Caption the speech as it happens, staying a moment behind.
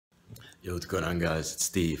Yo, what's going on, guys? It's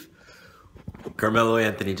Steve. Carmelo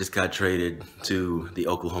Anthony just got traded to the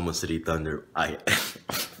Oklahoma City Thunder.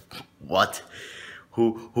 What?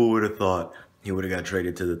 Who would have thought he would have got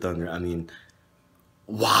traded to the Thunder? I mean,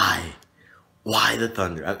 why? Why the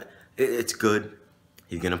Thunder? It's good.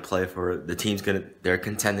 He's gonna play for the team's gonna. They're a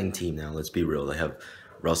contending team now. Let's be real. They have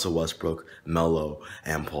Russell Westbrook, Melo,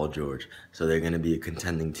 and Paul George, so they're gonna be a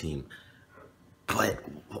contending team. But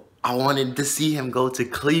I wanted to see him go to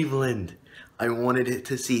Cleveland. I wanted it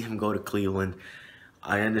to see him go to Cleveland.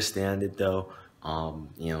 I understand it though.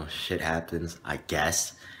 Shit happens, I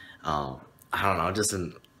guess. I don't know.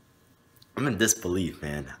 I'm in disbelief,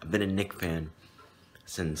 man. I've been a Knicks fan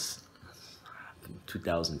since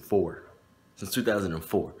 2004. Since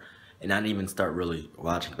 2004. And I didn't even start really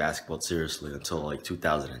watching basketball seriously until like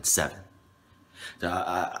 2007.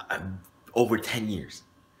 So over 10 years.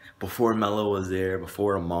 Before Melo was there,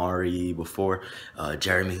 before Amari, before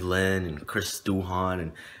Jeremy Lin and Chris Duhon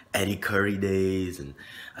and Eddie Curry days and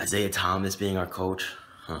Isaiah Thomas being our coach.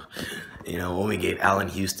 When we gave Allen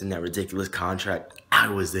Houston that ridiculous contract, I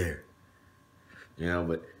was there.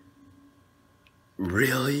 But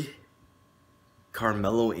really?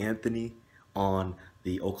 Carmelo Anthony on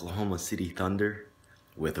the Oklahoma City Thunder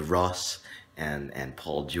with Russ and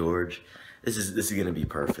Paul George. This is gonna be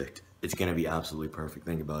perfect. It's gonna be absolutely perfect.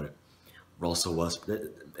 Think about it. Russell Westbrook.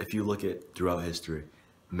 If you look at throughout history,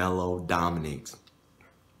 Melo dominates.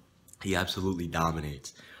 He absolutely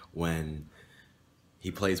dominates when he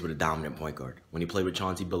plays with a dominant point guard. When he played with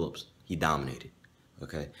Chauncey Billups, he dominated.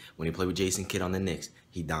 Okay. When he played with Jason Kidd on the Knicks,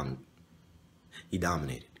 he dominated.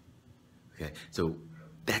 Okay. So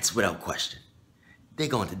that's without question. They're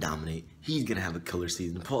going to dominate. He's going to have a killer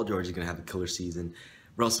season. Paul George is going to have a killer season.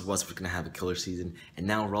 Russell Westbrook's going to have a killer season. And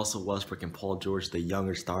now Russell Westbrook and Paul George, the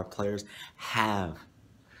younger star players, have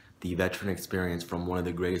the veteran experience from one of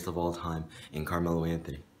the greatest of all time in Carmelo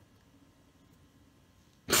Anthony.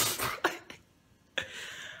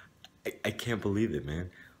 I can't believe it,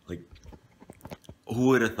 man. Like, who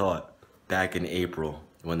would have thought back in April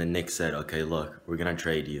when the Knicks said, okay, look, we're going to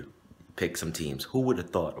trade you. Pick some teams. Who would have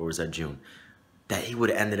thought, or was that June, that he would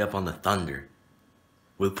have ended up on the Thunder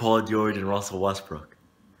with Paul George and Russell Westbrook?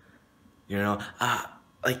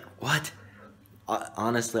 Like, what?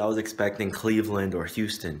 Honestly, I was expecting Cleveland or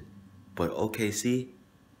Houston, but OKC?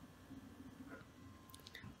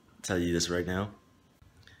 Tell you this right now.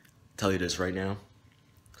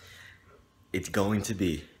 It's going to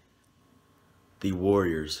be the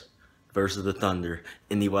Warriors versus the Thunder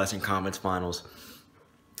in the Western Conference Finals.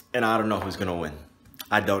 And I don't know who's going to win.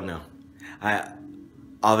 I don't know.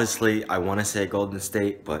 Obviously, I want to say Golden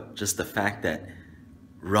State, but just the fact that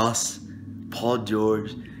Russ, Paul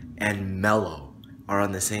George, and Melo are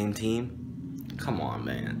on the same team, come on,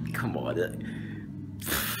 man. Come on.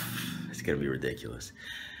 It's going to be ridiculous.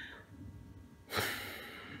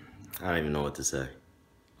 I don't even know what to say,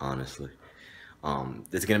 honestly.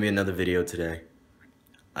 There's going to be another video today.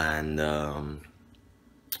 And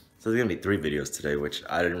so there's going to be 3 videos today, which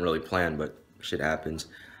I didn't really plan, but shit happens.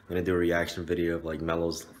 I'm going to do a reaction video of like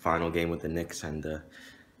Melo's final game with the Knicks, and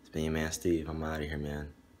it's been your man Steve. I'm out of here, man.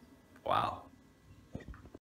 Wow.